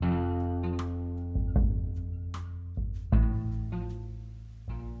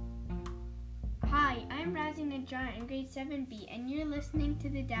I'm Razzie Najjar in grade 7B, and you're listening to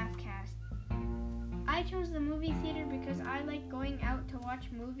the Daftcast. I chose the movie theater because I like going out to watch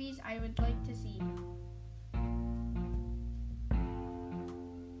movies I would like to see.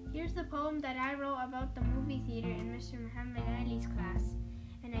 Here's the poem that I wrote about the movie theater in Mr. Muhammad Ali's class,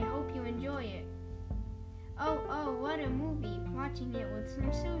 and I hope you enjoy it. Oh, what a movie, watching it with some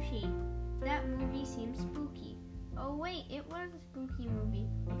sushi. That movie seems spooky. Oh wait, it was a spooky movie.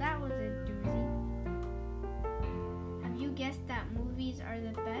 Well, that was a doozy. Have you guessed that movies are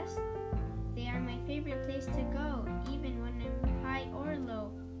the best? They are my favorite place to go, even when I'm high or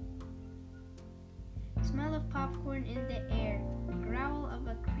low. Smell of popcorn in the air, growl of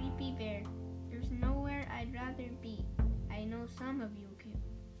a creepy bear. There's nowhere I'd rather be. I know some of you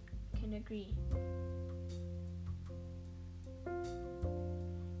can agree.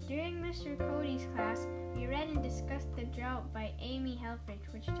 During Mr. Cody's class, we read and discussed The Drought by Amy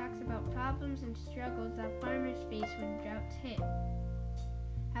Helfrich, which talks about problems and struggles that farmers face when droughts hit.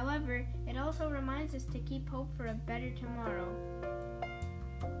 However, it also reminds us to keep hope for a better tomorrow.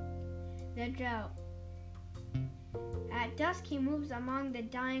 The Drought. At dusk he moves among the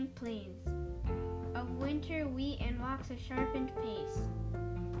dying plains. Of winter wheat and walks a sharpened pace,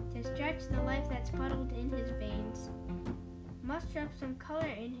 to stretch the life that's puddled in his veins. Must drop some color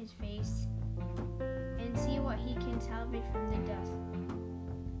in his face, and see what he can salvage from the dust.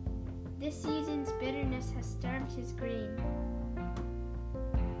 This season's bitterness has starved his grain,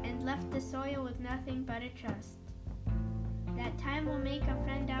 and left the soil with nothing but a trust that time will make a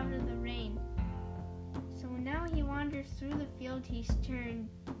friend out of the rain. So now he wanders through the field he's turned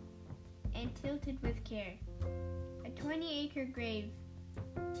and tilted with care. A 20-acre grave,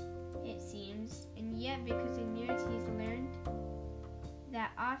 it seems, and yet because in years he's learned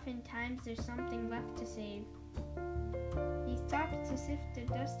that oftentimes there's something left to save. He stops to sift the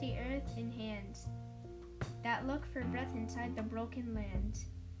dusty earth in hands that look for breath inside the broken lands.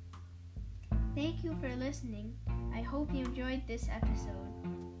 Thank you for listening. I hope you enjoyed this episode.